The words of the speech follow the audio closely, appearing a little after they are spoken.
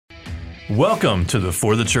Welcome to the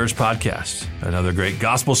For the Church podcast, another great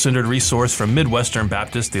gospel-centered resource from Midwestern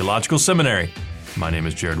Baptist Theological Seminary. My name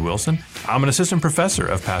is Jared Wilson. I'm an assistant professor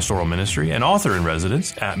of pastoral ministry and author in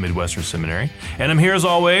residence at Midwestern Seminary. And I'm here as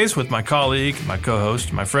always with my colleague, my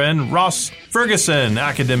co-host, my friend, Ross Ferguson,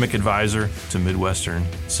 academic advisor to Midwestern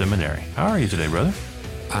Seminary. How are you today, brother?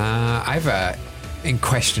 I have a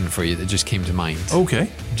question for you that just came to mind. Okay.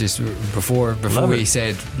 Just before we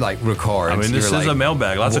said record. I mean, this is a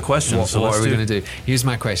mailbag. Lots of questions. What are we going to do? Here's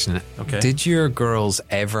my question. Okay. Did your girls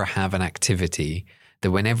ever have an activity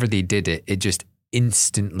that whenever they did it, it just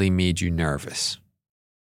instantly made you nervous?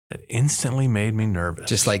 It instantly made me nervous.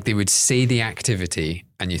 Just like they would say the activity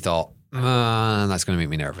and you thought, that's going to make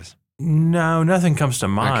me nervous. No, nothing comes to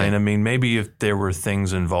mind. Okay. I mean, maybe if there were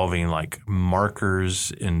things involving like markers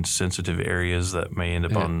in sensitive areas that may end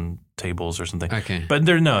up on tables or something. Okay. But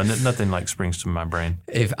nothing like springs to my brain.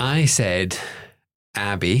 If I said,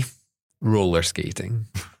 Abby, roller skating,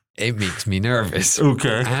 it makes me nervous.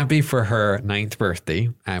 Okay. Abby, for her 9th birthday,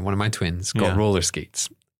 one of my twins, got roller skates.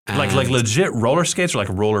 Like legit roller skates or like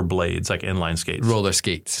roller blades, like inline skates? Roller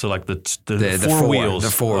skates. So like the four wheels. The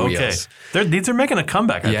four wheels. They're making a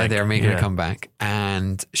comeback, I think. They're making a comeback.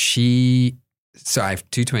 And so I have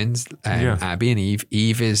two twins, Abby and Eve.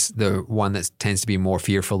 Eve is the one that tends to be more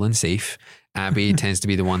fearful than safe. Abby tends to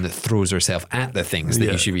be the one that throws herself at the things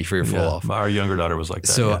that you should be fearful of. Our younger daughter was like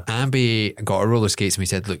that. So Abby got her roller skates and we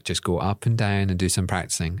said, look, just go up and down and do some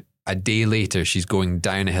practicing. A day later, she's going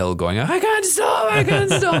down a hill going, I can't stop.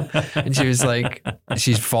 And she was like,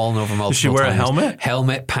 she's fallen over multiple times. Does she wear a helmet?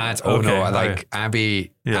 Helmet, pads.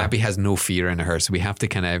 Abby has no fear in her, so we have to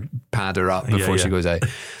kind of pad her up before she goes out.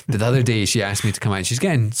 But the other day, she asked me to come out. She's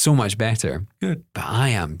getting so much better. Good. But I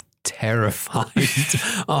am terrified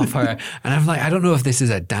of her. And I'm like, I don't know if this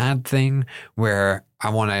is a dad thing where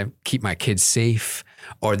I want to keep my kids safe,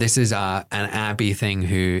 or this is an Abby thing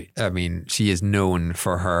who, I mean, she is known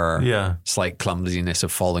for her slight clumsiness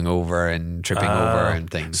of falling over and tripping over and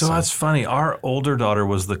things. So that's funny. Our older daughter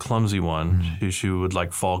was the clumsy one who she would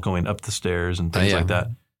like fall going up the stairs and things like that.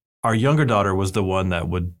 Our younger daughter was the one that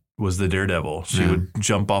was the daredevil. She would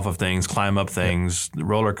jump off of things, climb up things,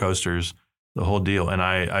 roller coasters, the whole deal. And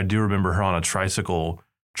I do remember her on a tricycle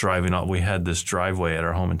driving up. We had this driveway at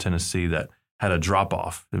our home in Tennessee that had a drop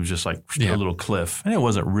off. It was just like a little cliff. And it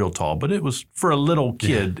wasn't real tall, but it was for a little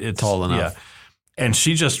kid. It's tall enough. Yeah. And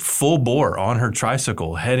she just full bore on her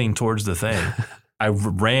tricycle heading towards the thing. I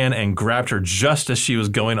ran and grabbed her just as she was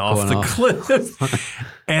going off the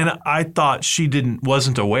cliff. And I thought she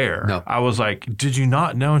wasn't aware. No. I was like, did you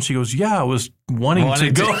not know? And she goes, yeah, I was wanting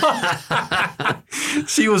to go.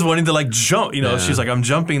 She was wanting to like jump, she's like, I'm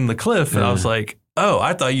jumping the cliff. And I was like, oh,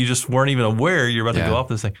 I thought you just weren't even aware you're about to go off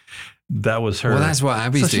this thing. That was her. Well, that's what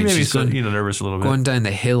Abby's doing. She's nervous a little bit. Going down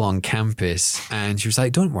the hill on campus, and she was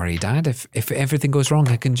like, don't worry, Dad. If everything goes wrong,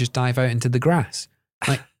 I can just dive out into the grass.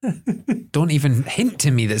 Like, don't even hint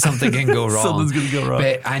to me that something can go wrong. Something's going to go wrong.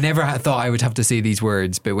 But I never thought I would have to say these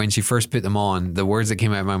words. But when she first put them on, the words that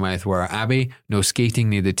came out of my mouth were, Abby, no skating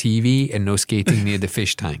near the TV and no skating near the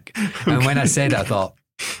fish tank. And when I said, I thought,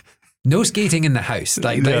 no skating in the house.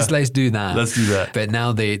 Like, let's do that. Let's do that. But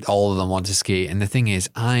now all of them want to skate. And the thing is,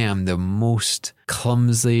 I am the most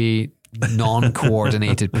clumsy,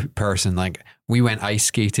 non-coordinated person. Like, we went ice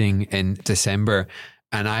skating in December.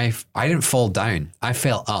 And I didn't fall down. I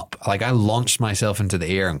fell up. Like, I launched myself into the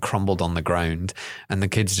air and crumbled on the ground. And the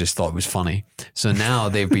kids just thought it was funny. So now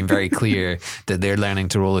they've been very clear that they're learning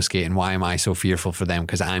to roller skate. And why am I so fearful for them?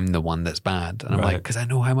 Because I'm the one that's bad. And I'm like, because I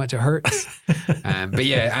know how much it hurts. But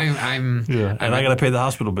yeah, I'm. Yeah, and I got to pay the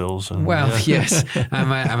hospital bills. And, yes.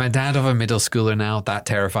 I'm a dad of a middle schooler now. That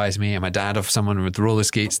terrifies me. I'm a dad of someone with roller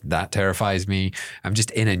skates. That terrifies me. I'm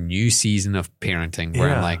just in a new season of parenting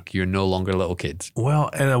where I'm like, you're no longer little kids. Well,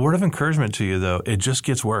 and a word of encouragement to you, though, it just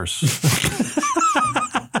gets worse.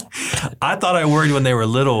 I thought I worried when they were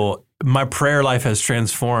little. My prayer life has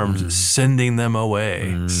transformed, sending them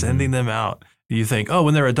away, sending them out. You think,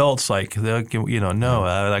 when they're adults, like, they'll, no,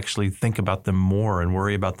 I would actually think about them more and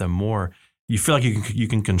worry about them more. You feel like you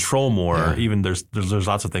can control more. Yeah. Even there's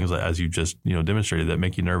lots of things, that, as you just demonstrated, that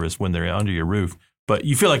make you nervous when they're under your roof. But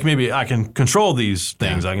you feel like maybe I can control these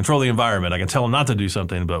things. I control the environment. I can tell them not to do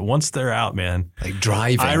something. But once they're out, man. Like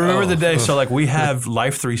driving. I remember the day. So like we have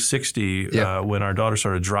Life 360 when our daughter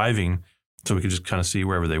started driving. So we could just kind of see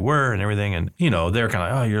wherever they were and everything. And, they're kind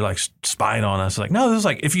of like, you're like spying on us. Like, no, this is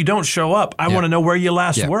like, if you don't show up, I want to know where you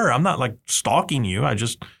last were. I'm not like stalking you.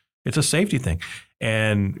 It's a safety thing.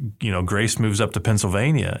 And, Grace moves up to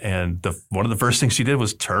Pennsylvania, and one of the first things she did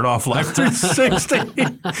was turn off Life 360.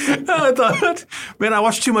 I thought, man, I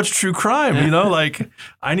watch too much true crime, like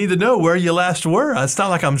I need to know where you last were. It's not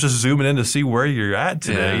like I'm just zooming in to see where you're at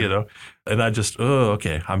today, And I just,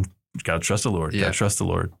 okay, gotta trust the Lord, gotta trust the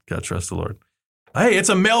Lord, gotta trust the Lord. Hey, it's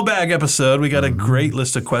a mailbag episode. We got a great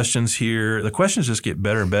list of questions here. The questions just get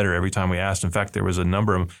better and better every time we ask. In fact, there was a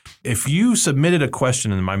number of them. If you submitted a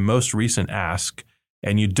question in my most recent ask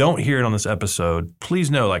and you don't hear it on this episode,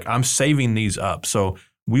 please know, I'm saving these up. So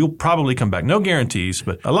we'll probably come back. No guarantees,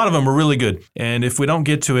 but a lot of them are really good. And if we don't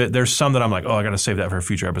get to it, there's some that I'm like, I got to save that for a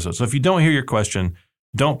future episode. So if you don't hear your question,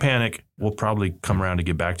 don't panic. We'll probably come around to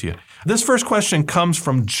get back to you. This first question comes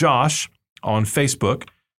from Josh on Facebook.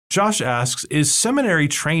 Josh asks, is seminary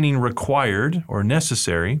training required or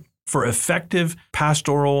necessary for effective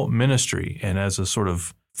pastoral ministry? And as a sort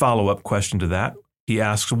of follow-up question to that, he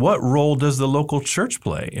asks, what role does the local church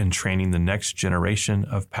play in training the next generation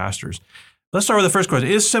of pastors? Let's start with the first question.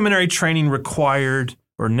 Is seminary training required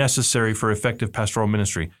or necessary for effective pastoral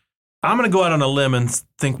ministry? I'm going to go out on a limb and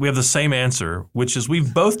think we have the same answer, which is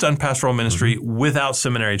we've both done pastoral ministry without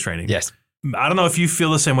seminary training. Yes. I don't know if you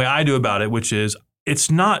feel the same way I do about it, which is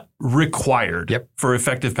it's not required for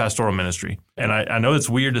effective pastoral ministry. And I know it's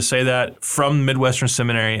weird to say that from Midwestern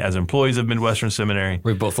Seminary as employees of Midwestern Seminary.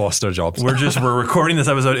 We both lost our jobs. We're recording this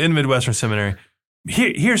episode in Midwestern Seminary.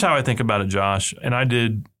 Here's how I think about it, Josh. And I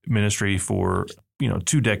did ministry for,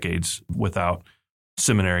 2 decades without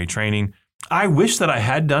seminary training. I wish that I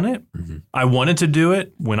had done it. I wanted to do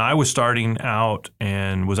it when I was starting out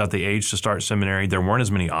and was at the age to start seminary. There weren't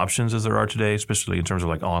as many options as there are today, especially in terms of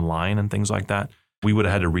online and things like that. We would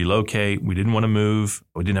have had to relocate. We didn't want to move.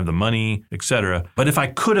 We didn't have the money, et cetera. But if I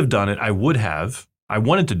could have done it, I would have. I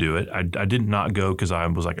wanted to do it. I did not go because I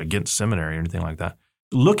was against seminary or anything like that.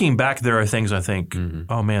 Looking back, there are things I think,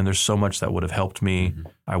 oh man, there's so much that would have helped me.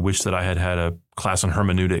 I wish that I had had a class on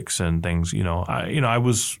hermeneutics and things. I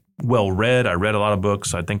was well read. I read a lot of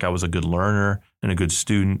books. I think I was a good learner and a good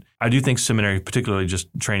student. I do think seminary, particularly just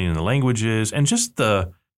training in the languages and just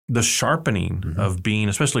the sharpening of being,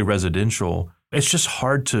 especially residential, it's just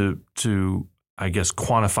hard to I guess,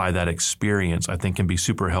 quantify that experience, I think can be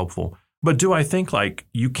super helpful. But do I think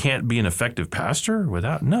you can't be an effective pastor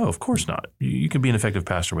without? No, of course not. You can be an effective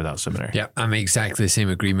pastor without seminary. Yeah, I'm exactly the same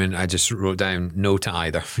agreement. I just wrote down no to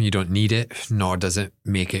either. You don't need it, nor does it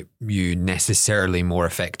make you necessarily more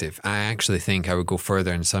effective. I actually think I would go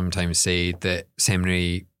further and sometimes say that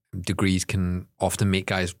seminary degrees can often make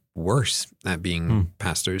guys worse at being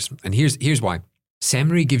pastors. And here's why.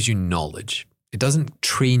 Seminary gives you knowledge. It doesn't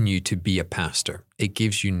train you to be a pastor. It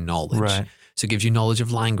gives you knowledge. Right. So it gives you knowledge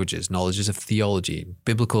of languages, knowledge of theology,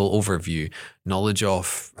 biblical overview, knowledge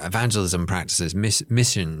of evangelism practices,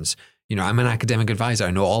 missions. I'm an academic advisor.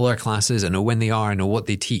 I know all our classes. I know when they are. I know what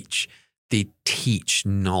they teach. They teach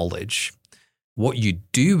knowledge. What you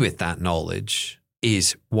do with that knowledge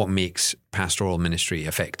is what makes pastoral ministry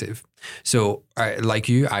effective. So like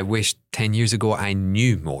you, I wish 10 years ago I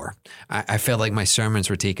knew more. I felt like my sermons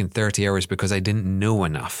were taking 30 hours because I didn't know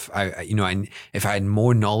enough. If I had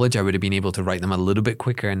more knowledge, I would have been able to write them a little bit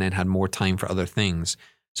quicker and then had more time for other things.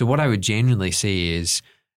 So what I would genuinely say is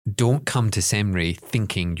don't come to seminary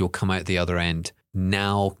thinking you'll come out the other end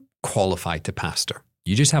now qualified to pastor.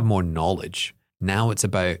 You just have more knowledge. Now it's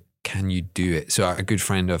about, can you do it? So a good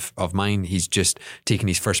friend of mine, he's just taken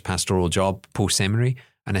his first pastoral job post-seminary,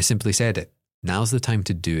 and I simply said it. Now's the time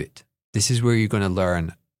to do it. This is where you're going to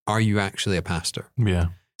learn, are you actually a pastor? Yeah.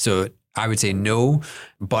 So I would say no,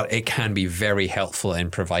 but it can be very helpful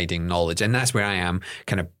in providing knowledge. And that's where I am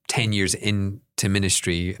kind of 10 years into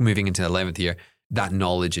ministry, moving into the 11th year. That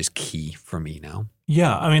knowledge is key for me now.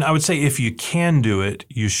 Yeah. I would say if you can do it,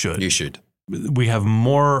 you should. You should. We have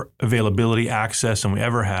more availability, access than we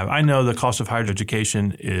ever have. I know the cost of higher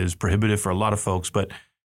education is prohibitive for a lot of folks, but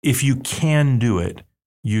if you can do it,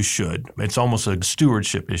 you should. It's almost a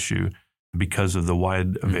stewardship issue because of the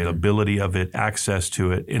wide availability of it, access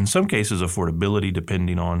to it. In some cases, affordability,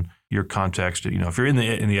 depending on your context. If you're in the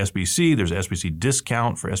SBC, there's an SBC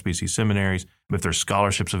discount for SBC seminaries. If there's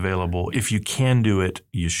scholarships available, if you can do it,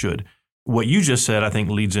 you should. What you just said, I think,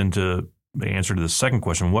 leads into the answer to the second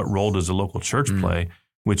question, what role does the local church play,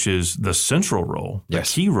 which is the central role, the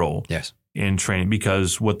key role in training,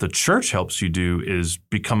 because what the church helps you do is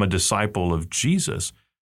become a disciple of Jesus.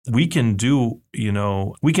 We can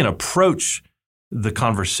we can approach the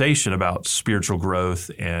conversation about spiritual growth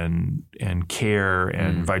and care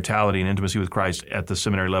and vitality and intimacy with Christ at the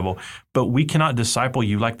seminary level, but we cannot disciple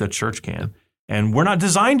you like the church can. And we're not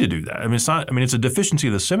designed to do that. It's a deficiency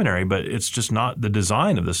of the seminary, but it's just not the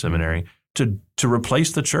design of the seminary to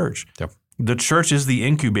replace the church. Yep. The church is the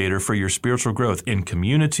incubator for your spiritual growth in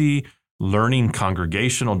community, learning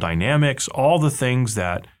congregational dynamics, all the things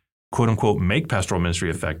that, quote unquote, make pastoral ministry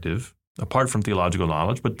effective, apart from theological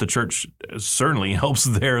knowledge. But the church certainly helps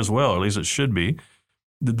there as well, or at least it should be.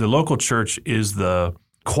 The local church is the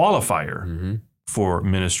qualifier for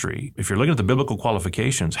ministry. If you're looking at the biblical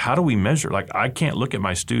qualifications, how do we measure? Like, I can't look at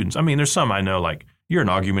my students. I mean, there's some I know, like, you're an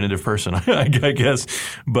argumentative person, I guess,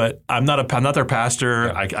 but I'm not their pastor.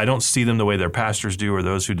 Yeah. I don't see them the way their pastors do or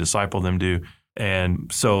those who disciple them do. And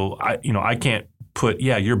so I can't put,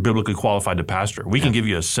 you're biblically qualified to pastor. We can give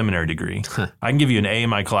you a seminary degree. I can give you an A in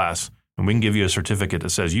my class, and we can give you a certificate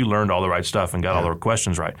that says you learned all the right stuff and got all the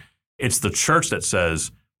questions right. It's the church that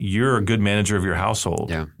says you're a good manager of your household.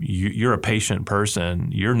 Yeah. You're a patient person.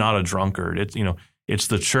 You're not a drunkard. It's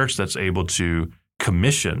the church that's able to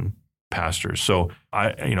commission pastors. So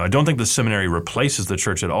I don't think the seminary replaces the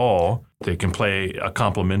church at all. They can play a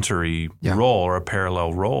complementary role or a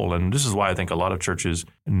parallel role. And this is why I think a lot of churches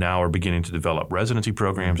now are beginning to develop residency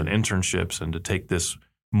programs and internships and to take this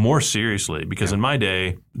more seriously. Because in my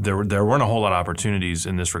day, there weren't a whole lot of opportunities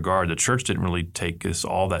in this regard. The church didn't really take this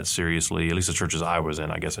all that seriously, at least the churches I was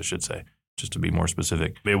in, I guess I should say. Just to be more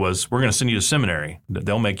specific, it was, we're going to send you to seminary.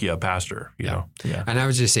 They'll make you a pastor, you know. Yeah. And I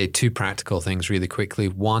would just say two practical things really quickly.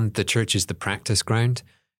 One, the church is the practice ground.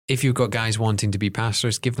 If you've got guys wanting to be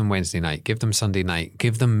pastors, give them Wednesday night, give them Sunday night,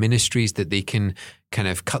 give them ministries that they can kind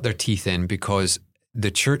of cut their teeth in, because the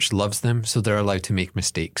church loves them, so they're allowed to make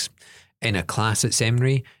mistakes. In a class at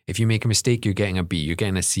seminary, if you make a mistake, you're getting a B, you're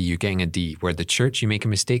getting a C, you're getting a D. Where the church, you make a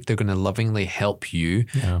mistake, they're going to lovingly help you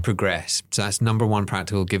progress. So that's number one,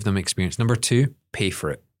 practical, give them experience. Number two, pay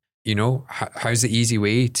for it. You know, how's the easy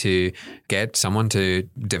way to get someone to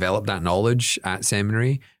develop that knowledge at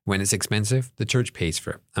seminary when it's expensive? The church pays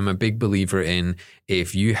for it. I'm a big believer in,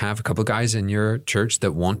 if you have a couple of guys in your church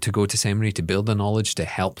that want to go to seminary to build the knowledge to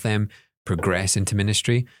help them progress into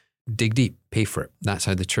ministry, dig deep, pay for it. That's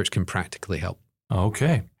how the church can practically help.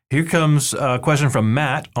 Okay. Here comes a question from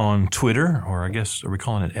Matt on Twitter, or I guess, are we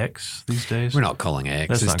calling it X these days? We're not calling it X.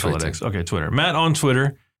 Let's not call it X. Okay, Twitter. Matt on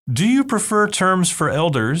Twitter. Do you prefer terms for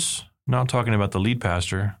elders? Not talking about the lead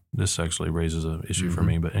pastor. This actually raises an issue for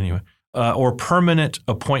me, but anyway. Or permanent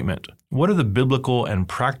appointment. What are the biblical and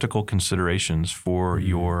practical considerations for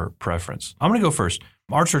your preference? I'm going to go first.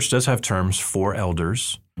 Our church does have terms for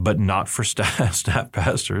elders, but not for staff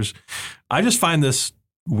pastors. I just find this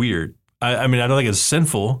weird. I mean, I don't think it's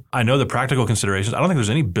sinful. I know the practical considerations. I don't think there's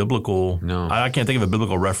any biblical. No. I can't think of a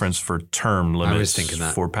biblical reference for term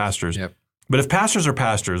limits for pastors. Yep. But if pastors are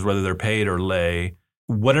pastors, whether they're paid or lay,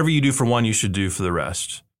 whatever you do for one, you should do for the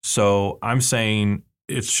rest. So I'm saying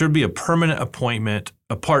it should be a permanent appointment,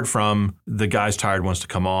 apart from the guy's tired, wants to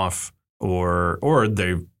come off, or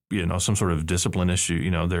they, some sort of discipline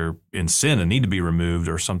issue, they're in sin and need to be removed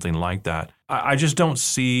or something like that. I just don't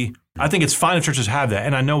see, I think it's fine if churches have that,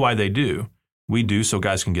 and I know why they do. We do, so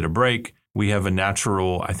guys can get a break. We have a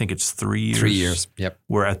natural, I think it's 3 years. 3 years, yep.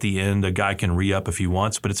 Where at the end, a guy can re-up if he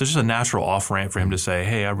wants, but it's just a natural off-ramp for him to say,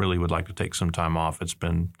 hey, I really would like to take some time off. It's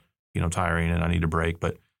been, tiring and I need a break.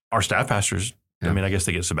 But our staff pastors, I mean, I guess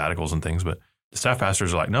they get sabbaticals and things, but the staff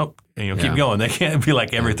pastors are like, nope, and keep going. They can't be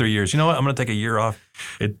like every 3 years. You know what? I'm going to take a year off.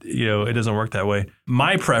 It doesn't work that way.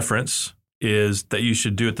 My preference is that you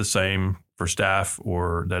should do it the same for staff,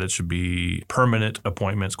 or that it should be permanent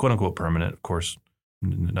appointments, quote unquote permanent. Of course,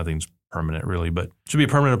 nothing's permanent really, but it should be a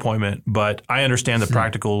permanent appointment. But I understand the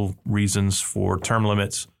practical reasons for term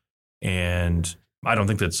limits, and I don't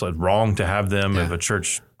think that's wrong to have them. If a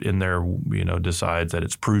church in there, decides that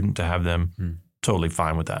it's prudent to have them, totally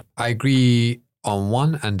fine with that. I agree on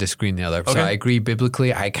one and disagree on the other. Okay. So I agree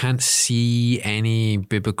biblically. I can't see any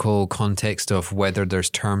biblical context of whether there's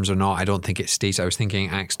terms or not. I don't think it states. I was thinking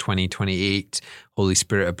Acts 20:28, Holy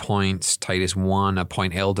Spirit appoints, Titus 1,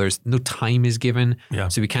 appoint elders. No time is given. Yeah.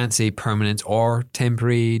 So we can't say permanent or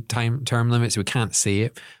temporary term limits. We can't say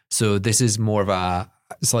it. So this is more of a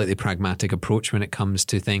slightly pragmatic approach when it comes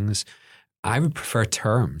to things. I would prefer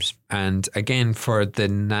terms. And again, for the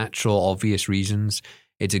natural, obvious reasons,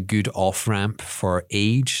 it's a good off-ramp for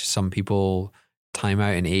age. Some people time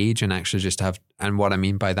out in age and actually just have, and what I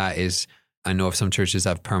mean by that is, I know of some churches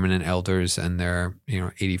have permanent elders and they're,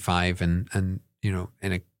 85 and in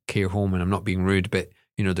a care home, and I'm not being rude, but,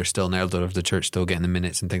 they're still an elder of the church, still getting the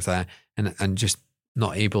minutes and things like that, and just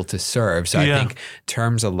not able to serve. So I think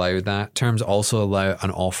terms allow that. Terms also allow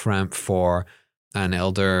an off-ramp for an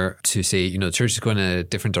elder to say, the church is going in a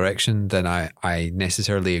different direction than I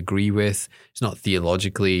necessarily agree with. It's not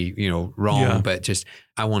theologically, wrong, but just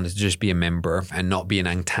I wanted to just be a member and not be an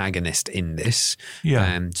antagonist in this.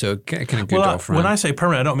 Yeah. So kind of good offer. When I say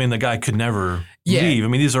permanent, I don't mean the guy could never leave. I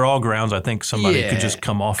mean, these are all grounds I think somebody could just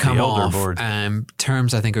come off the elder board.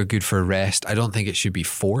 Terms I think are good for rest. I don't think it should be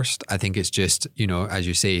forced. I think it's just, as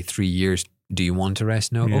you say, 3 years. Do you want to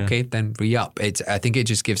rest? No? Yeah. Okay, then re-up. I think it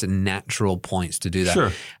just gives it natural points to do that.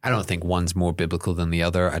 Sure. I don't think one's more biblical than the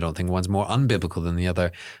other. I don't think one's more unbiblical than the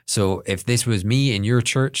other. So if this was me in your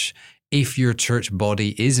church, if your church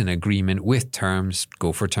body is in agreement with terms,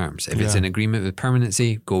 go for terms. If it's in agreement with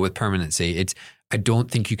permanency, go with permanency. I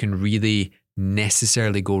don't think you can really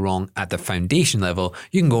necessarily go wrong at the foundation level.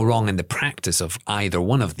 You can go wrong in the practice of either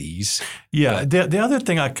one of these. Yeah. The other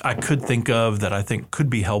thing I could think of that I think could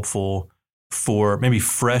be helpful for maybe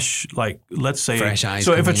fresh, like let's say, fresh eyes.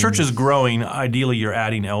 So if a church is growing, ideally you're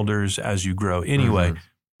adding elders as you grow anyway.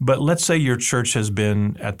 But let's say your church has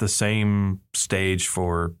been at the same stage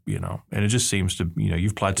for, and it just seems to,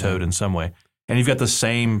 you've plateaued in some way, and you've got the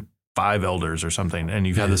same 5 elders or something, and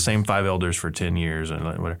you've had the same 5 elders for 10 years and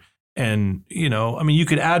whatever. And, you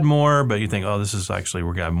could add more, but you think, oh, this is actually,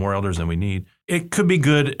 we're going to have more elders than we need. It could be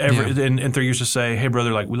good in 3 years to say, hey,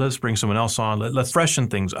 brother, let's bring someone else on. Let's freshen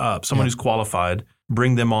things up. Someone who's qualified,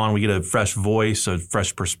 bring them on. We get a fresh voice, a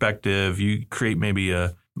fresh perspective. You create maybe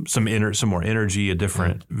some more energy, a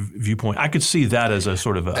different viewpoint. I could see that as a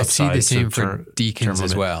sort of I see the same for deacons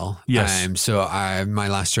as well. Yes. So my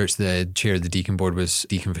last church, the chair of the deacon board was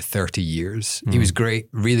deacon for 30 years. He was great,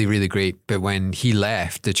 really, really great. But when he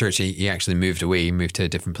left the church, he actually moved away. He moved to a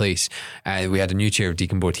different place. We had a new chair of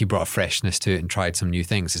deacon board. He brought a freshness to it and tried some new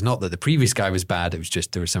things. It's not that the previous guy was bad. It was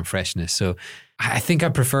just there was some freshness. So I think I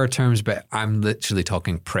prefer terms, but I'm literally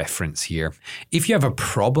talking preference here. If you have a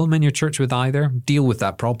problem in your church with either, deal with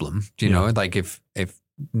that problem. Do you know, like if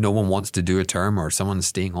no one wants to do a term or someone's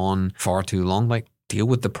staying on far too long, like deal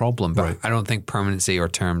with the problem. But I don't think permanency or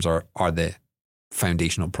terms are the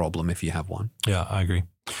foundational problem if you have one. Yeah, I agree.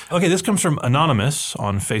 Okay, this comes from Anonymous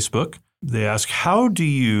on Facebook. They ask, how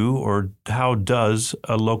does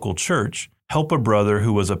a local church help a brother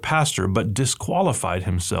who was a pastor but disqualified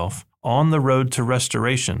himself on the road to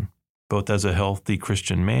restoration, both as a healthy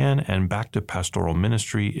Christian man and back to pastoral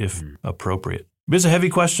ministry if appropriate? It's a heavy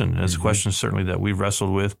question. It's a question certainly that we've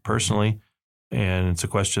wrestled with personally, and it's a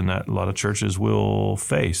question that a lot of churches will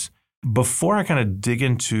face. Before I kind of dig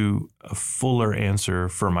into a fuller answer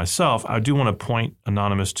for myself, I do want to point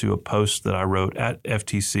Anonymous to a post that I wrote at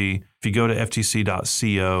FTC. If you go to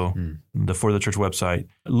ftc.co, the For the Church website,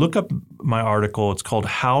 look up my article. It's called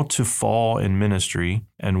How to Fall in Ministry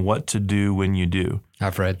and What to Do When You Do.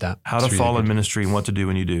 I've read that. How to Fall in Ministry and What to Do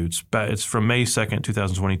When You Do. It's from May 2nd,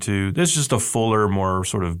 2022. This is just a fuller, more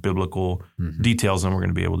sort of biblical details than we're going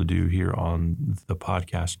to be able to do here on the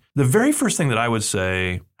podcast. The very first thing that I would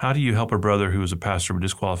say, how do you help a brother who is a pastor but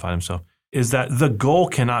disqualified himself, is that the goal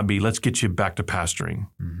cannot be, let's get you back to pastoring.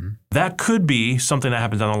 That could be something that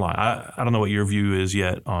happens down the line. I don't know what your view is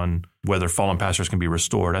yet on whether fallen pastors can be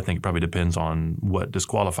restored. I think it probably depends on what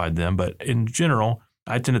disqualified them. But in general,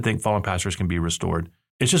 I tend to think fallen pastors can be restored.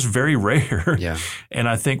 It's just very rare. Yeah. And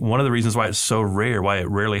I think one of the reasons why it's so rare, why it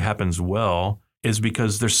rarely happens well, is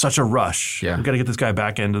because there's such a rush. Yeah. We've got to get this guy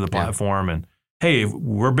back into the platform. And hey,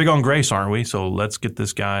 we're big on grace, aren't we? So let's get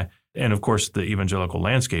this guy. And of course, the evangelical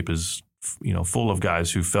landscape is full of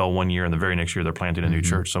guys who fell one year and the very next year they're planting a new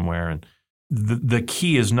church somewhere. And the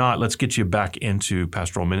key is not let's get you back into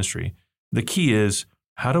pastoral ministry. The key is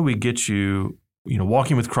how do we get you,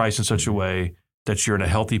 walking with Christ in such a way that you're in a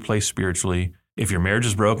healthy place spiritually. If your marriage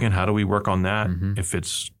is broken, how do we work on that? If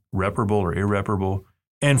it's reparable or irreparable.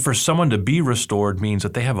 And for someone to be restored means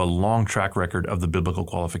that they have a long track record of the biblical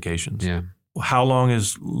qualifications. Yeah. How long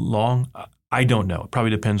is long? I don't know. It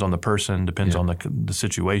probably depends on the person, depends on the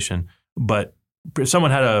situation. But if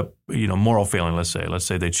someone had a moral failing, let's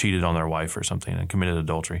say they cheated on their wife or something and committed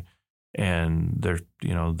adultery, and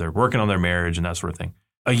they're working on their marriage and that sort of thing.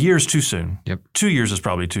 A year is too soon. Yep. 2 years is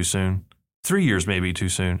probably too soon. 3 years may be too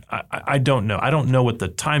soon. I don't know. I don't know what the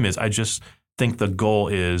time is. I just think the goal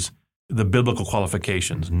is the biblical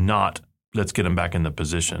qualifications, not let's get him back in the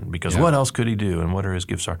position because what else could he do and what are his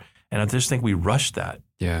gifts are. And I just think we rush that.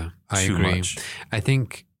 Yeah, I too agree. much. I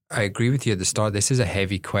think I agree with you at the start. This is a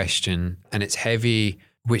heavy question, and it's heavy,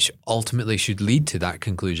 which ultimately should lead to that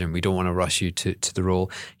conclusion. We don't want to rush you to the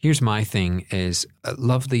role. Here's my thing is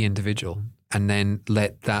love the individual and then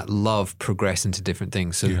let that love progress into different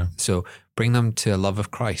things. So bring them to a love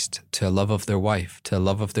of Christ, to a love of their wife, to a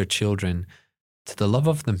love of their children. to the love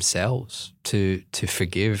of themselves, to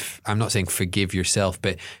forgive. I'm not saying forgive yourself,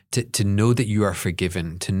 but to know that you are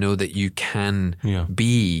forgiven, to know that you can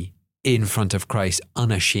be in front of Christ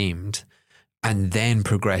unashamed, and then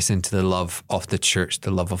progress into the love of the church,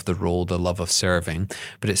 the love of the role, the love of serving.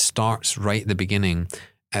 But it starts right at the beginning.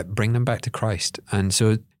 Bring them back to Christ. And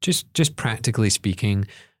so just practically speaking,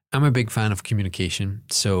 I'm a big fan of communication.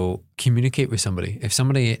 So communicate with somebody. If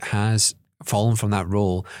somebody has fallen from that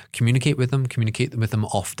role, communicate with them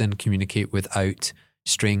often, communicate without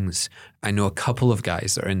strings. I know a couple of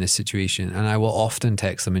guys that are in this situation, and I will often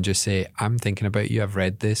text them and just say, I'm thinking about you. I've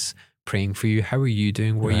read this, praying for you. How are you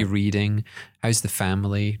doing? What are you reading? How's the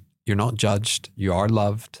family? You're not judged. You are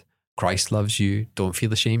loved. Christ loves you. Don't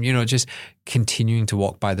feel ashamed. Just continuing to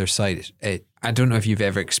walk by their side. I don't know if you've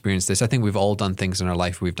ever experienced this. I think we've all done things in our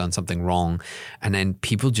life. We've done something wrong, and then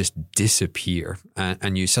people just disappear,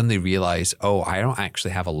 and you suddenly realize, oh, I don't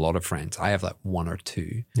actually have a lot of friends. I have like one or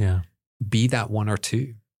two. Yeah. Be that one or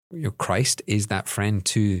two. Christ is that friend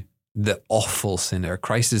to the awful sinner.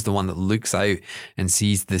 Christ is the one that looks out and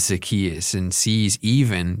sees the Zacchaeus and sees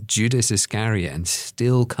even Judas Iscariot and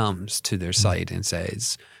still comes to their side and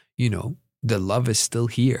says, the love is still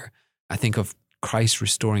here. I think of Christ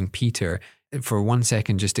restoring Peter. For 1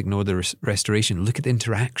 second, just ignore the restoration. Look at the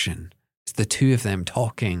interaction. It's the two of them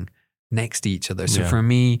talking next to each other. So for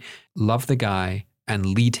me, love the guy and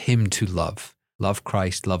lead him to love. Love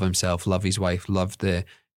Christ, love himself, love his wife, love the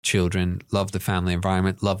children, love the family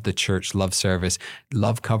environment, love the church, love service.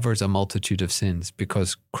 Love covers a multitude of sins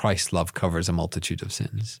because Christ's love covers a multitude of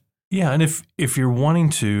sins. Yeah, and if you're wanting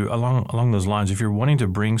to, along those lines, if you're wanting to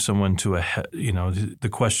bring someone to the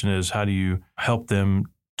question is, how do you help them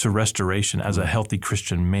to restoration as a healthy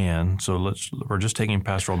Christian man? So we're just taking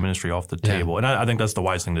pastoral ministry off the table. And I think that's the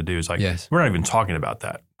wise thing to do. Is we're not even talking about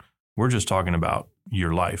that. We're just talking about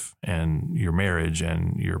your life and your marriage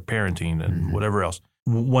and your parenting and whatever else.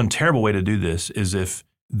 One terrible way to do this is if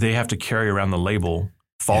they have to carry around the label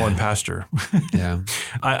fallen pastor.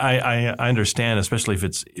 I understand, especially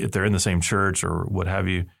if they're in the same church or what have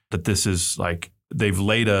you, that this is like they've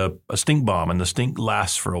laid a stink bomb and the stink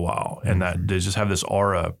lasts for a while and that they just have this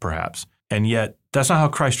aura perhaps. And yet that's not how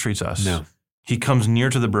Christ treats us. No. He comes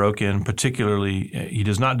near to the broken, particularly he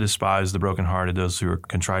does not despise the brokenhearted, those who are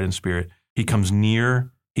contrite in spirit. He comes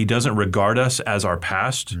near. He doesn't regard us as our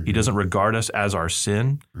past. He doesn't regard us as our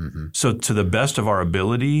sin. So to the best of our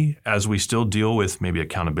ability, as we still deal with maybe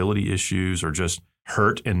accountability issues or just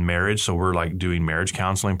hurt in marriage, so we're like doing marriage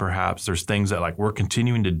counseling perhaps, there's things that like we're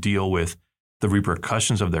continuing to deal with the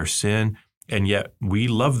repercussions of their sin, and yet we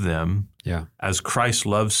love them as Christ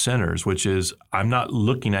loves sinners, which is I'm not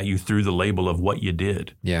looking at you through the label of what you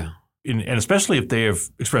did. Yeah. And especially if they have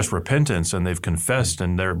expressed repentance and they've confessed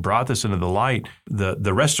and they're brought this into the light,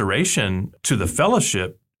 the restoration to the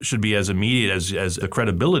fellowship should be as immediate as the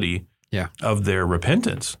credibility of their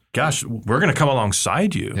repentance. Gosh, we're going to come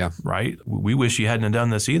alongside you, right? We wish you hadn't done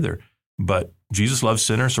this either. But Jesus loves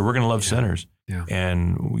sinners, so we're going to love sinners. Yeah.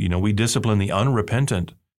 And, we discipline the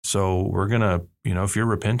unrepentant. So we're going to, if you're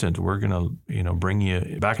repentant, we're going to, bring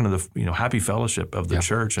you back into the, happy fellowship of the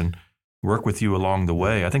church and work with you along the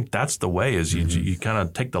way. I think that's the way is you kind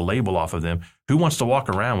of take the label off of them. Who wants to walk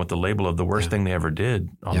around with the label of the worst thing they ever did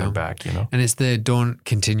on their back, And it's don't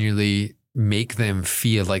continually make them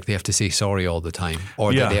feel like they have to say sorry all the time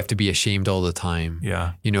or that they have to be ashamed all the time.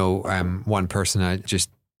 Yeah. One person I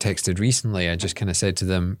just texted recently, I just kind of said to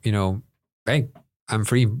them, hey, I'm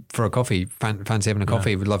free for a coffee. Fancy having a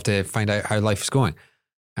coffee. Would love to find out how life's going.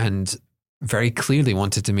 And very clearly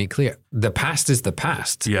wanted to make clear the past is the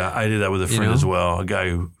past. Yeah, I did that with a friend as well, a guy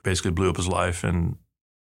who basically blew up his life. And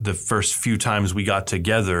the first few times we got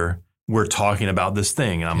together, we're talking about this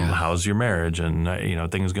thing. How's your marriage? And,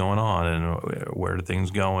 things going on and where are things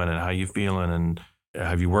going and how you feeling? And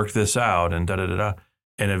have you worked this out? And da-da-da-da.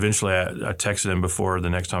 And eventually I texted him before the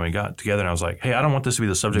next time we got together and I was like, hey, I don't want this to be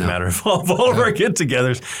the subject matter of all of our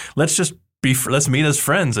get-togethers. Let's just let's meet as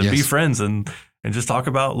friends and be friends and just talk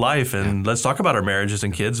about life and let's talk about our marriages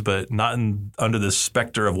and kids, but not under the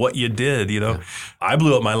specter of what you did. I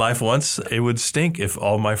blew up my life once. It would stink if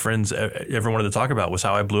all my friends ever wanted to talk about was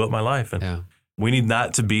how I blew up my life. And we need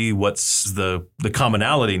that to be what's the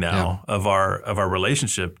commonality now of our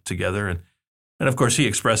relationship together. And of course he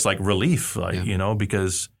expressed like relief,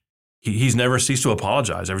 because he's never ceased to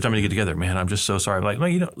apologize. Every time we get together, man, I'm just so sorry. I'm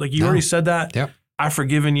like, you already said that. Yep. I've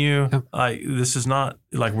forgiven you. Yep. This is not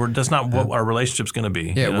that's not what our relationship's going to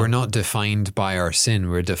be. Yeah, we're not defined by our sin.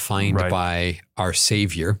 We're defined by our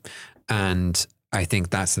Savior. And I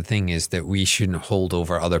think that's the thing is that we shouldn't hold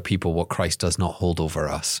over other people what Christ does not hold over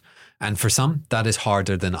us. And for some, that is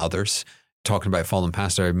harder than others. talking about fallen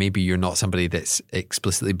pastor, maybe you're not somebody that's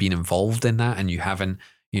explicitly been involved in that and you haven't,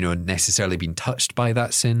 necessarily been touched by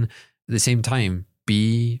that sin. At the same time,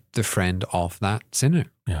 be the friend of that sinner.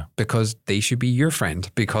 Yeah. Because they should be your friend,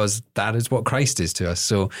 because that is what Christ is to us.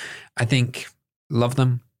 So I think love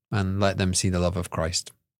them and let them see the love of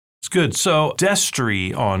Christ. It's good. So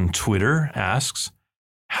Destry on Twitter asks,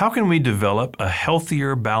 how can we develop a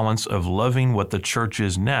healthier balance of loving what the church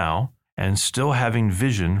is now and still having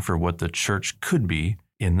vision for what the church could be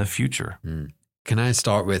in the future? Can I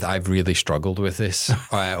start with, I've really struggled with this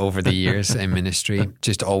over the years in ministry,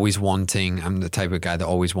 just always wanting, I'm the type of guy that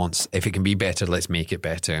always wants, if it can be better, let's make it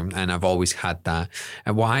better. And I've always had that.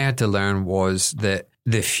 And what I had to learn was that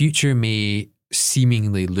the future may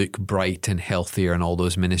seemingly look bright and healthier in all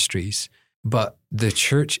those ministries, but the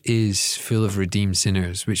church is full of redeemed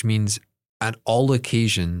sinners, which means at all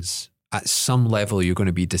occasions, at some level, you're going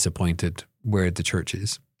to be disappointed where the church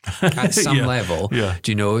is. At some level, do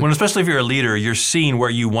you know? When, especially if you're a leader, you're seeing where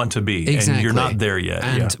you want to be, and you're not there yet.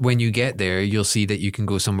 And when you get there, you'll see that you can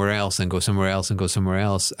go somewhere else and go somewhere else and go somewhere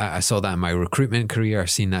else. I saw that in my recruitment career. I've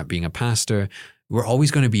seen that being a pastor. We're always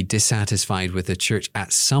going to be dissatisfied with the church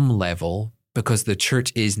at some level because the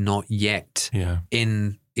church is not yet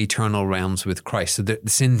in eternal realms with Christ. So the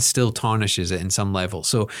sin still tarnishes it in some level.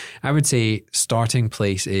 So I would say starting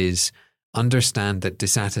place is understand that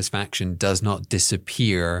dissatisfaction does not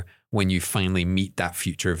disappear when you finally meet that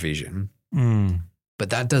future vision. But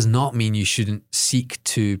that does not mean you shouldn't seek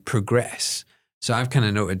to progress. So I've kind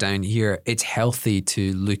of noted down here, it's healthy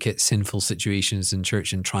to look at sinful situations in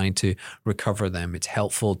church and trying to recover them. It's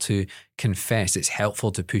helpful to confess. It's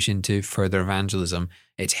helpful to push into further evangelism.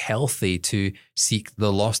 It's healthy to seek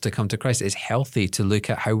the lost to come to Christ. It's healthy to look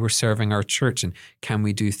at how we're serving our church and can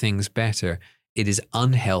we do things better. It is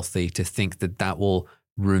unhealthy to think that that will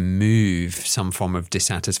remove some form of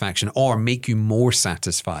dissatisfaction or make you more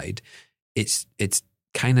satisfied. It's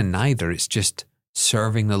kind of neither. It's just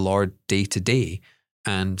serving the Lord day to day.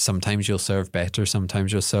 And sometimes you'll serve better,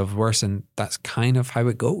 sometimes you'll serve worse. And that's kind of how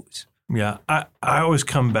it goes. Yeah. I always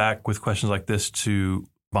come back with questions like this to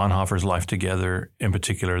Bonhoeffer's Life Together, in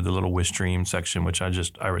particular, the little wish dream section, which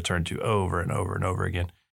I return to over and over and over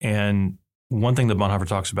again. And one thing that Bonhoeffer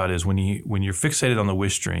talks about is when you're fixated on the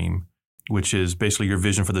wish dream, which is basically your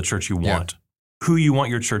vision for the church you want, who you want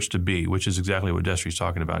your church to be, which is exactly what Destry's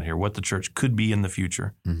talking about here, what the church could be in the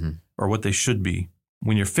future or what they should be.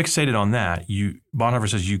 When you're fixated on that, Bonhoeffer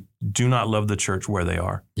says you do not love the church where they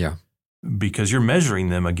are. Yeah. Because you're measuring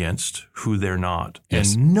them against who they're not.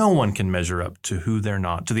 Yes. And no one can measure up to who they're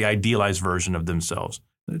not, to the idealized version of themselves,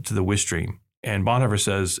 to the wish dream. And Bonhoeffer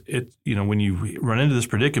says, when you run into this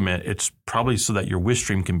predicament, it's probably so that your wish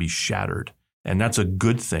dream can be shattered. And that's a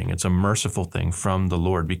good thing. It's a merciful thing from the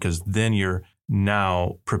Lord, because then you're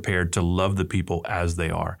now prepared to love the people as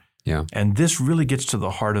they are. Yeah. And this really gets to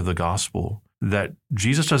the heart of the gospel, that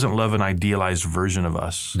Jesus doesn't love an idealized version of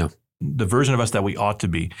us. No. The version of us that we ought to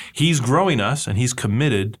be. He's growing us, and he's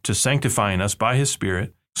committed to sanctifying us by his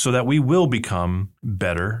Spirit so that we will become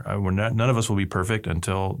better. None of us will be perfect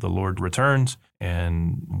until the Lord returns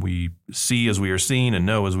and we see as we are seen and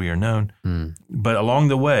know as we are known. But along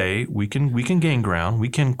the way, we can gain ground. We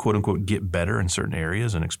can, quote unquote, get better in certain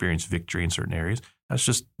areas and experience victory in certain areas. That's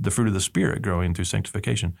just the fruit of the Spirit growing through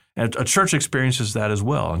sanctification. And a church experiences that as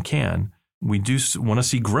well and can. We do want to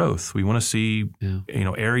see growth. We want to see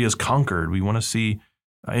areas conquered. We want to see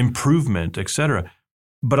improvement, et cetera.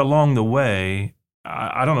 But along the way,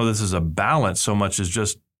 I don't know this is a balance so much as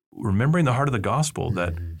just remembering the heart of the gospel,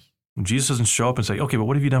 that Jesus doesn't show up and say, okay, but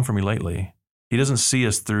what have you done for me lately? He doesn't see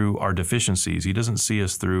us through our deficiencies. He doesn't see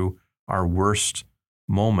us through our worst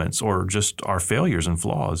moments or just our failures and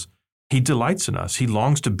flaws. He delights in us. He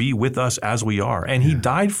longs to be with us as we are. And he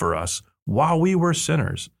died for us while we were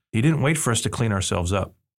sinners. He didn't wait for us to clean ourselves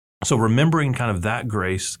up. So remembering kind of that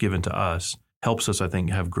grace given to us helps us, I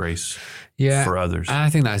think, have grace for others. I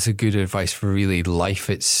think that's a good advice for really life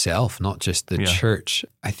itself, not just the church.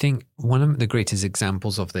 I think one of the greatest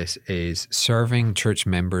examples of this is serving church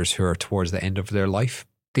members who are towards the end of their life.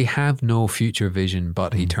 They have no future vision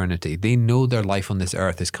but eternity. They know their life on this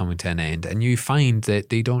earth is coming to an end, and you find that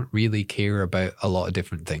they don't really care about a lot of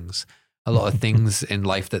different things. A lot of things in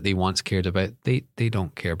life that they once cared about, they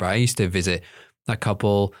don't care about. I used to visit a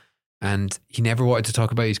couple, and he never wanted to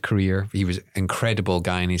talk about his career. He was an incredible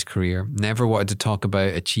guy in his career. Never wanted to talk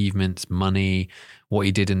about achievements, money, what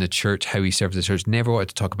he did in the church, how he served the church. Never wanted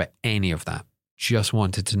to talk about any of that. Just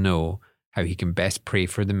wanted to know how he can best pray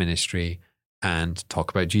for the ministry and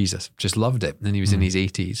talk about Jesus. Just loved it. And he was in his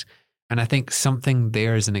 80s. And I think something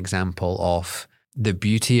there is an example of the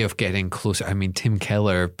beauty of getting closer. I mean, Tim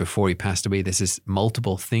Keller, before he passed away, this is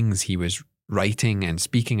multiple things he was writing and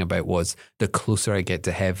speaking about was the closer I get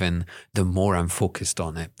to heaven, the more I'm focused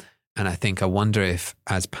on it. And I wonder if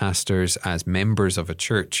as pastors, as members of a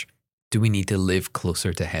church, do we need to live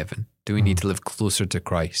closer to heaven? Do we need to live closer to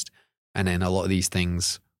Christ? And then a lot of these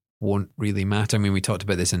things won't really matter. I mean, we talked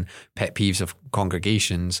about this in pet peeves of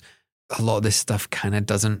congregations. A lot of this stuff kind of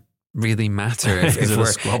doesn't really matter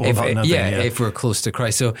if we're close to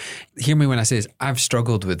Christ. So hear me when I say this. I've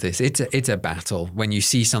struggled with this. It's a battle when you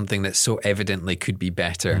see something that so evidently could be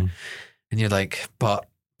better, and you're like, but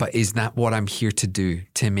is that what I'm here to do,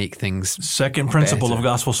 to make things Second principle better? of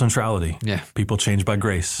gospel centrality. Yeah. People change by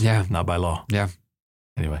grace, not by law. Yeah.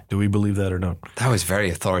 Anyway, do we believe that or not? That was very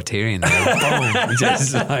authoritarian there. Boom.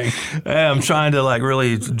 Just like, hey, I'm trying to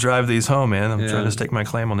really drive these home, man. I'm trying to stake my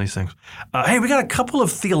claim on these things. Hey, we got a couple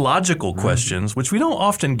of theological questions, which we don't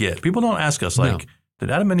often get. People don't ask us,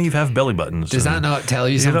 did Adam and Eve have belly buttons? Does that not tell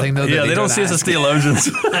you something, though? Yeah, they don't see us as theologians.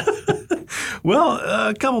 Well,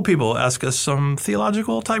 a couple people ask us some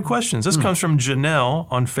theological type questions. This comes from Janelle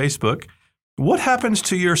on Facebook. What happens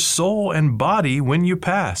to your soul and body when you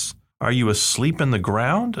pass? Are you asleep in the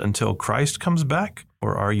ground until Christ comes back,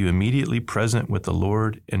 or are you immediately present with the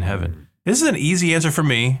Lord in heaven? This is an easy answer for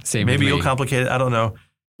me. Maybe you'll complicate it. I don't know.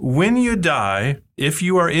 When you die, if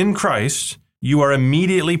you are in Christ, you are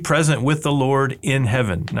immediately present with the Lord in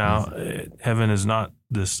heaven. Now, heaven is not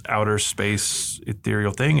this outer space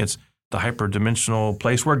ethereal thing. It's the hyperdimensional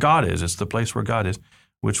place where God is. It's the place where God is,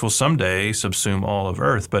 which will someday subsume all of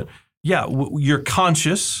earth. But yeah, you're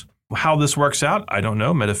conscious. How this works out, I don't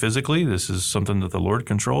know. Metaphysically, this is something that the Lord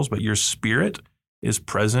controls, but your spirit is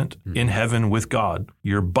present in heaven with God.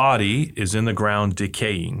 Your body is in the ground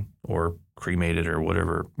decaying or cremated or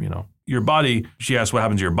whatever, Your body, she asked what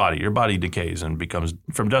happens to your body. Your body decays and becomes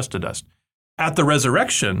from dust to dust. At the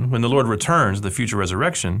resurrection, when the Lord returns, the future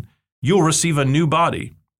resurrection, you'll receive a new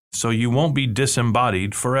body. So you won't be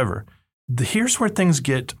disembodied forever. Here's where things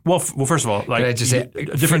get, well, first of all, Can I just say,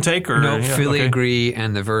 a different take? Or no, fully agree.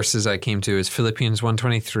 And the verses I came to is Philippians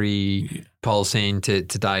 1:23, Paul saying to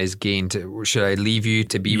die is gain. Should I leave you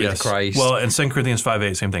to be with Christ? Well, and 2 Corinthians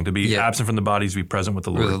 5:8, same thing. To be absent from the bodies, be present with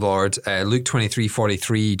the Lord. With the Lord. Luke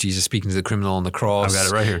 23:43, Jesus speaking to the criminal on the cross. I've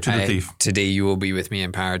got it right here, to the thief. Today you will be with me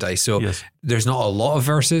in paradise. So there's not a lot of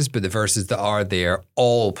verses, but the verses that are there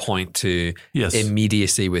all point to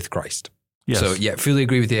immediacy with Christ. Yes. So, fully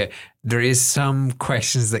agree with you. There is some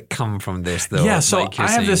questions that come from this, though. Yeah, so I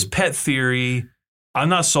have this pet theory. I'm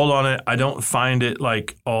not sold on it. I don't find it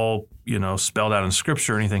all, spelled out in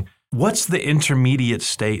Scripture or anything. What's the intermediate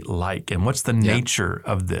state like, and what's the nature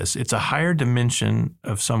of this? It's a higher dimension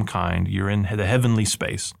of some kind. You're in the heavenly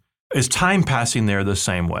space. Is time passing there the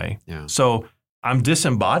same way? Yeah. So I'm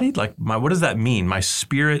disembodied? What does that mean? My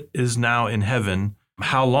spirit is now in heaven.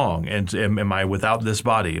 How long? And am I without this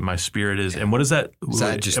body? My spirit is, and what is that?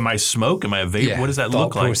 Am I smoke? Am I a vapor? What does that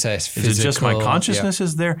look like? Process, is it just my consciousness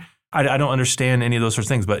is there? I don't understand any of those sorts of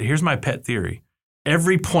things, but here's my pet theory.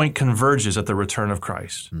 Every point converges at the return of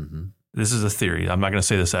Christ. Mm-hmm. This is a theory. I'm not going to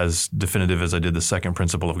say this as definitive as I did the second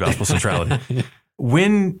principle of gospel centrality.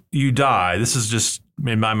 When you die, this is just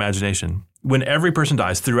in my imagination, when every person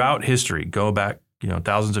dies throughout history, go back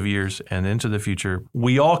thousands of years and into the future,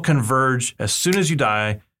 we all converge. As soon as you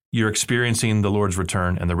die, you're experiencing the Lord's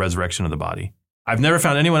return and the resurrection of the body. I've never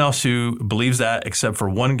found anyone else who believes that except for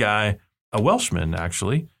one guy, a Welshman,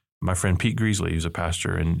 actually, my friend Pete Greasley, who's a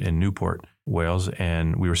pastor in Newport, Wales.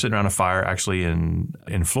 And we were sitting around a fire actually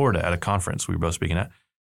in Florida at a conference we were both speaking at.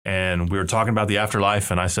 And we were talking about the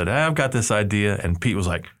afterlife. And I said, I've got this idea. And Pete was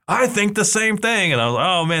like, I think the same thing. And I was like,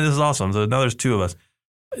 oh, man, this is awesome. So now there's two of us.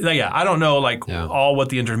 I don't know all what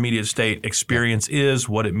the intermediate state experience is,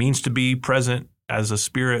 what it means to be present as a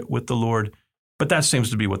spirit with the Lord. But that seems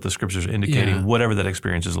to be what the Scriptures are indicating, whatever that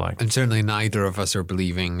experience is like. And certainly neither of us are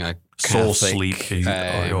believing a soul sleep,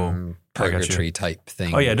 purgatory type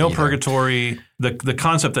thing. Oh, yeah, no purgatory. The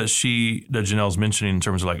concept that Janelle's mentioning in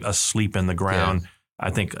terms of asleep in the ground. I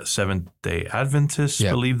think Seventh-day Adventists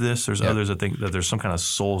believe this. There's others that think that there's some kind of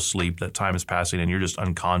soul sleep, that time is passing and you're just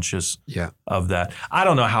unconscious of that. I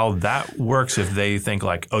don't know how that works if they think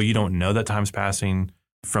you don't know that time's passing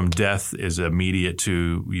from death is immediate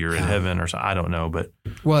to you're in heaven or something. I don't know. But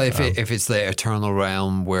if it's the eternal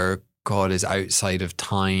realm where God is outside of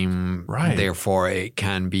time, therefore it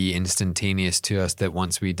can be instantaneous to us that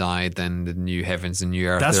once we die, then the new heavens and new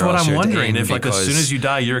earth. That's what I'm wondering. If as soon as you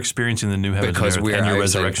die, you're experiencing the new heavens and earth and your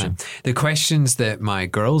resurrection. The questions that my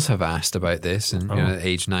girls have asked about this, and at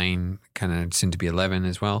age 9, kind of soon to be 11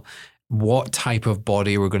 as well, what type of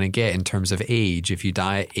body we're going to get in terms of age. If you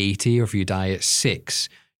die at 80 or if you die at 6,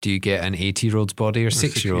 do you get an 80-year-old's body or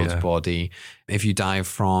 6-year-old's body? If you die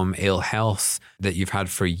from ill health that you've had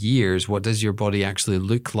for years, what does your body actually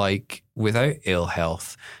look like without ill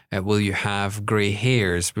health? Will you have grey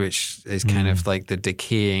hairs, which is kind of like the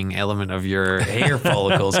decaying element of your hair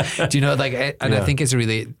follicles? Do you know, like, and I think it's a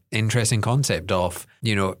really interesting concept of,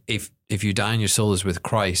 you know, if you die and your soul is with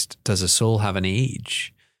Christ, does a soul have an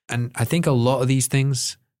age? And I think a lot of these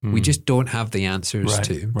things, we just don't have the answers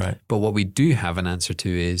to. Right. But what we do have an answer to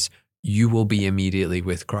is you will be immediately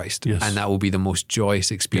with Christ. Yes. And that will be the most joyous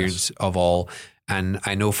experience of all. And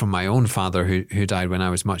I know from my own father who died when I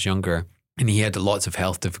was much younger, and he had lots of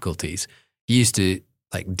health difficulties. He used to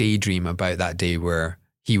like daydream about that day where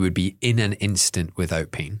he would be in an instant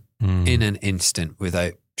without pain, in an instant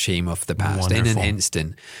without shame of the past, Wonderful. in an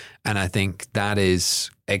instant. And I think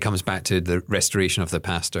it comes back to the restoration of the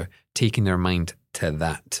pastor, taking their mind to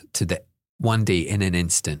that, to the one day in an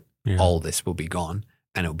instant, all this will be gone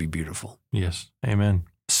and it'll be beautiful. Yes. Amen.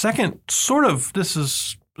 Second, this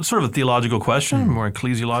is sort of a theological question, more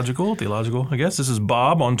theological, I guess. This is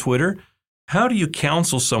Bob on Twitter. How do you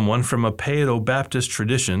counsel someone from a Paleo-Baptist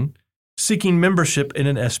tradition seeking membership in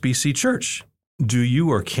an SBC church? Do you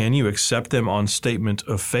or can you accept them on statement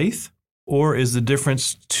of faith? Or is the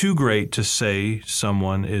difference too great to say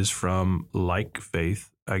someone is from like faith?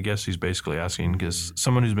 I guess he's basically asking, because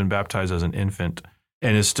someone who's been baptized as an infant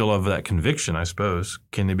and is still of that conviction, I suppose,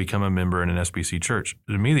 can they become a member in an SBC church?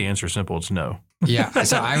 To me, the answer is simple. It's no. Yeah.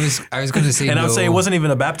 So I was going to say and no. I would say it wasn't even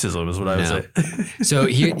a baptism is what I would say. So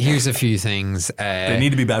here's a few things. They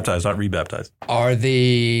need to be baptized, not rebaptized. Are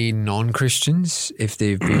they non-Christians if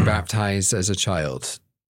they've been baptized as a child?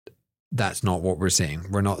 That's not what we're saying.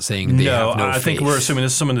 We're not saying they have no I faith. think we're assuming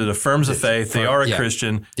this is someone that affirms the faith. They are a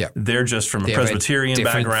Christian. Yeah. They're just from They a have a Presbyterian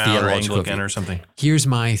different background or theological Anglican view. or something. Here's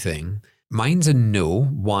my thing. Mine's a no.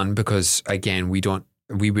 One, because again,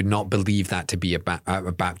 we would not believe that to be a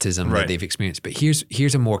baptism that they've experienced. But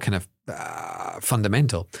here's a more kind of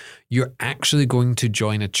fundamental. You're actually going to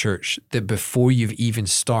join a church that before you've even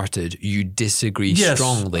started, you disagree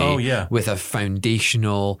strongly with a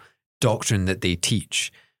foundational doctrine that they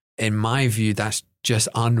teach. In my view, that's just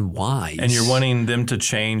unwise. And you're wanting them to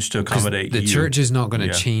change to accommodate the you. church is not going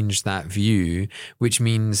to change that view, which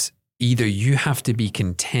means either you have to be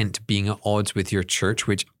content being at odds with your church,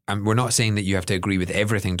 which we're not saying that you have to agree with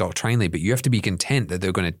everything doctrinally, but you have to be content that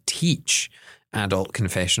they're going to teach adult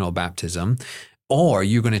confessional baptism, or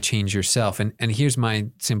you're going to change yourself. And here's my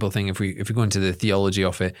simple thing. If we go into the theology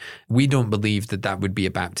of it, we don't believe that would be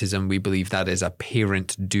a baptism. We believe that is a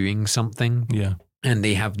parent doing something. Yeah. And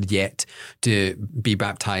they have yet to be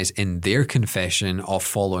baptized in their confession of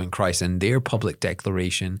following Christ and their public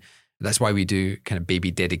declaration. That's why we do kind of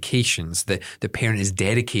baby dedications. The parent is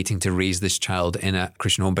dedicating to raise this child in a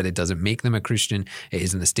Christian home, but it doesn't make them a Christian. It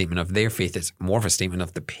isn't a statement of their faith. It's more of a statement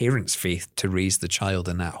of the parent's faith to raise the child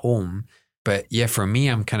in that home. But yeah, for me,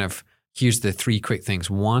 I'm kind of, here's the 3 quick things.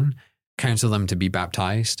 1, counsel them to be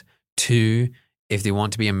baptized. 2, if they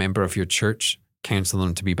want to be a member of your church, counsel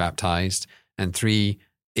them to be baptized. And 3,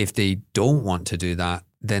 if they don't want to do that,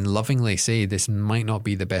 then lovingly say this might not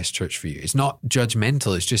be the best church for you. It's not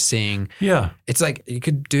judgmental. It's just saying, it's like you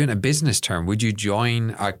could do it in a business term. Would you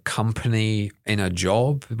join a company in a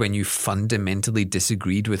job when you fundamentally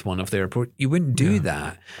disagreed with one of their approach? You wouldn't do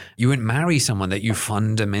that. You wouldn't marry someone that you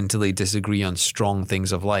fundamentally disagree on strong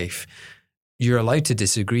things of life. You're allowed to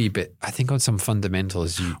disagree, but I think on some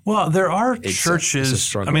fundamentals, well, there are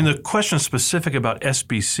churches. I mean, the question is specific about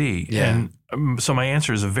SBC, and so my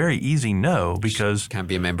answer is a very easy no, because can't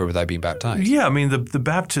be a member without being baptized. Yeah, I mean, the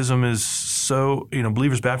baptism is so,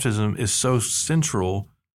 believers' baptism is so central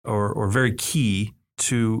or very key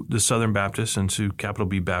to the Southern Baptist and to capital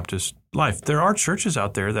B Baptist life. There are churches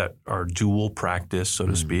out there that are dual practice, so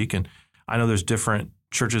to speak, and I know there's different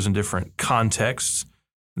churches in different contexts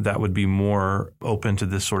that would be more open to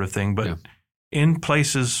this sort of thing. But in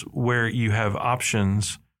places where you have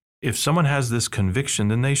options, if someone has this conviction,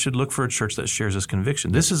 then they should look for a church that shares this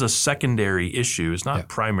conviction. This is a secondary issue. It's not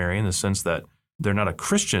primary in the sense that they're not a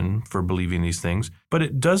Christian for believing these things, but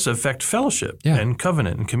it does affect fellowship and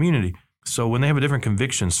covenant and community. So when they have different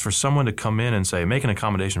convictions, for someone to come in and say, make an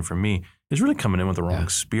accommodation for me, is really coming in with the wrong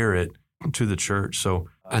spirit to the church. So,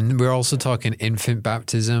 and we're also talking infant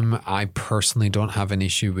baptism. I personally don't have an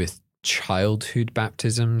issue with childhood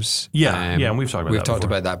baptisms. And we've talked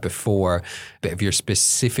about that before. But if you're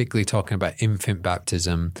specifically talking about infant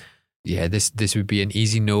baptism, this would be an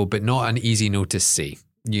easy no, but not an easy no to say.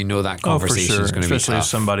 that conversation is going to be tough. Especially if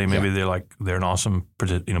somebody, maybe they're an awesome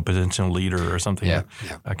potential leader or something. Yeah.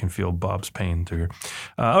 I can feel Bob's pain through here.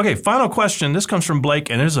 Okay, final question. This comes from Blake,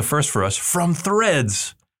 and it is a first for us, from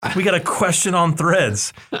Threads. We got a question on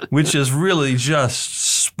Threads, which is really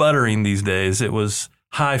just sputtering these days. It was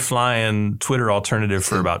high-flying Twitter alternative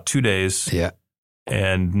for about 2 days. Yeah.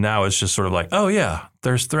 And now it's just sort of like, oh, yeah,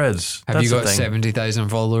 there's Threads. Have you got 70,000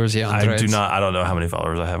 followers yet on Threads? I do not. I don't know how many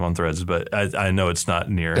followers I have on Threads, but I know it's not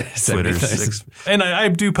near Twitter's. And I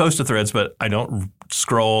do post to Threads, but I don't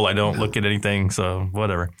scroll. I don't look at anything, so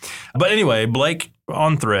whatever. But anyway, Blake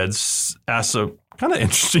on Threads asks a kind of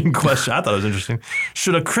interesting question. I thought it was interesting.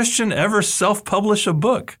 Should a Christian ever self-publish a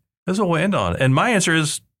book? That's what we'll end on. And my answer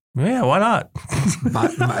is, yeah, why not?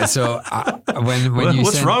 What's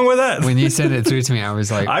wrong with that? When you sent it through to me, I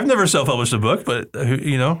was like, I've never self-published a book, but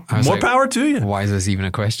more power to you. Why is this even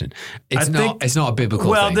a question? It's not a biblical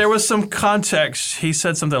thing. Well, there was some context. He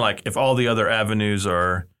said something like, if all the other avenues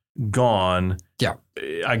are gone,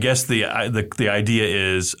 I guess the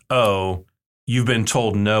idea is, you've been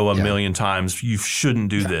told no a million times. You shouldn't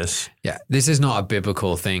do this. Yeah, this is not a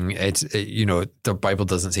biblical thing. The Bible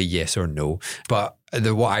doesn't say yes or no. But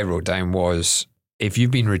what I wrote down was, if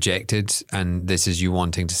you've been rejected and this is you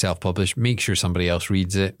wanting to self-publish, make sure somebody else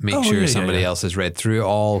reads it. Make sure somebody else has read through it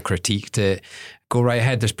all, critiqued it. Go right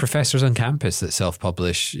ahead. There's professors on campus that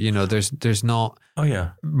self-publish. There's not. Oh,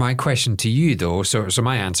 yeah. My question to you, though, so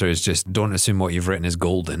my answer is just don't assume what you've written is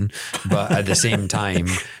golden, but at the same time,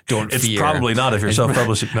 don't fear. It's probably not if you're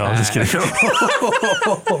self-publishing. No, I'm just kidding.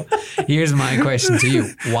 Here's my question to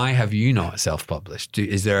you. Why have you not self-published?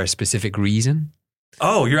 Is there a specific reason?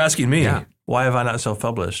 Oh, you're asking me. Yeah. Why have I not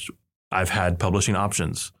self-published? I've had publishing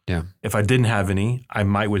options. Yeah. If I didn't have any,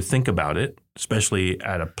 I would think about it, especially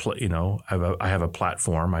at I have a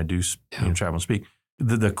platform. I do travel and speak.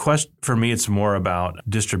 The question for me, it's more about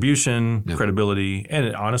distribution, credibility,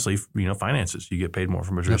 and honestly, finances. You get paid more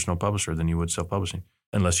from a traditional publisher than you would self-publishing,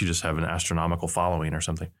 unless you just have an astronomical following or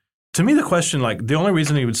something. To me, the question, the only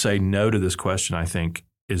reason you would say no to this question, I think,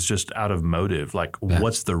 is just out of motive.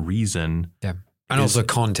 What's the reason? Yeah. And also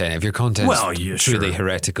content. If your content is truly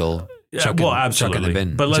heretical, absolutely. chuck in the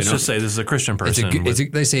bin. But let's just say this is a Christian person.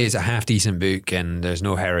 They say it's a half-decent book and there's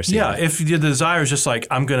no heresy. Yeah, if the desire is just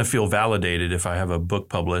I'm going to feel validated if I have a book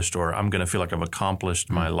published, or I'm going to feel like I've accomplished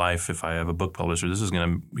my life if I have a book published, or this is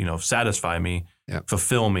going to satisfy me,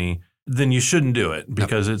 fulfill me, then you shouldn't do it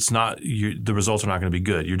because it's not the results are not going to be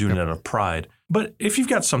good. You're doing it out of pride. But if you've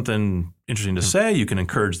got something interesting to say, you can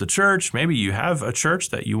encourage the church. Maybe you have a church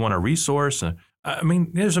that you want to resource. I mean,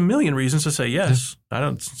 there's a million reasons to say yes. I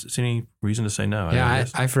don't see any reason to say no.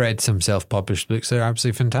 I've read some self-published books that are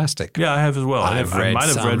absolutely fantastic. Yeah, I have as well. I might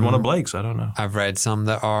have read one of Blake's. I don't know. I've read some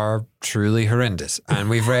that are truly horrendous. And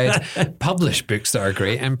we've read published books that are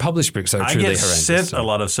great and published books that are truly horrendous. I get sent a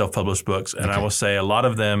lot of self-published books, and I will say a lot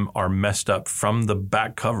of them are messed up from the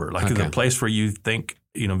back cover. The place where you think,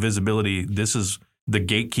 visibility, this is the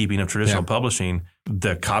gatekeeping of traditional publishing.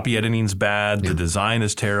 The copy editing's bad. The design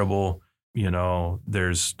is terrible.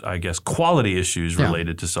 There's, I guess, quality issues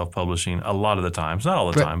related to self-publishing a lot of the times. Not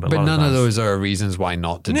all the time, but a lot of none times. of those are reasons why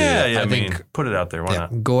not to do it. I think put it out there. Why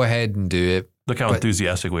not? Go ahead and do it. Look how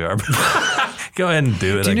enthusiastic we are. Go ahead and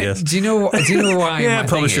do it, I guess. Do you know why?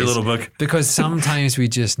 Publish your little book. Because sometimes we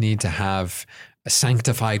just need to have a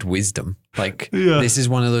sanctified wisdom. This is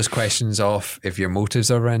one of those questions of, if your motives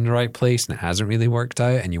are in the right place and it hasn't really worked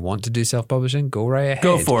out and you want to do self-publishing, go right ahead.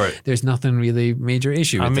 Go for it. There's nothing really major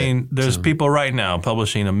issue with it. There's people right now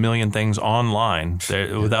publishing a million things online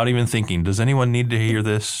without even thinking, does anyone need to hear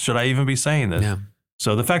this? Should I even be saying this? Yeah.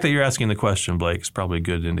 So the fact that you're asking the question, Blake, is probably a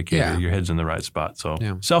good indicator your head's in the right spot. So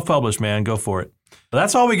self-publish, man, go for it.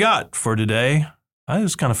 That's all we got for today. It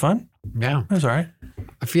was kind of fun. Yeah. It was all right.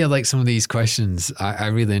 I feel like some of these questions, I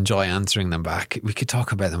really enjoy answering them back. We could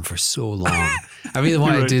talk about them for so long. I really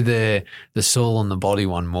want to do the soul and the body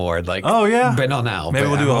one more. Oh, yeah. But not now. Maybe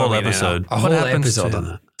we'll do a whole episode. A whole episode on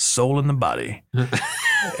that. Soul in the body.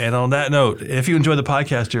 And on that note, if you enjoy the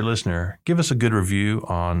podcast, dear listener, give us a good review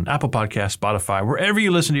on Apple Podcasts, Spotify, wherever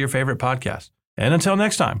you listen to your favorite podcast. And until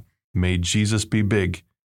next time, may Jesus be big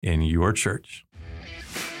in your church.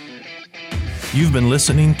 You've been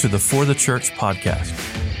listening to the For the Church podcast,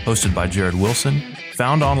 hosted by Jared Wilson,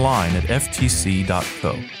 found online at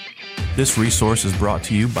ftc.co. This resource is brought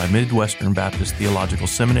to you by Midwestern Baptist Theological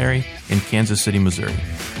Seminary in Kansas City, Missouri,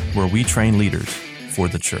 where we train leaders for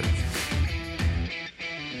the church.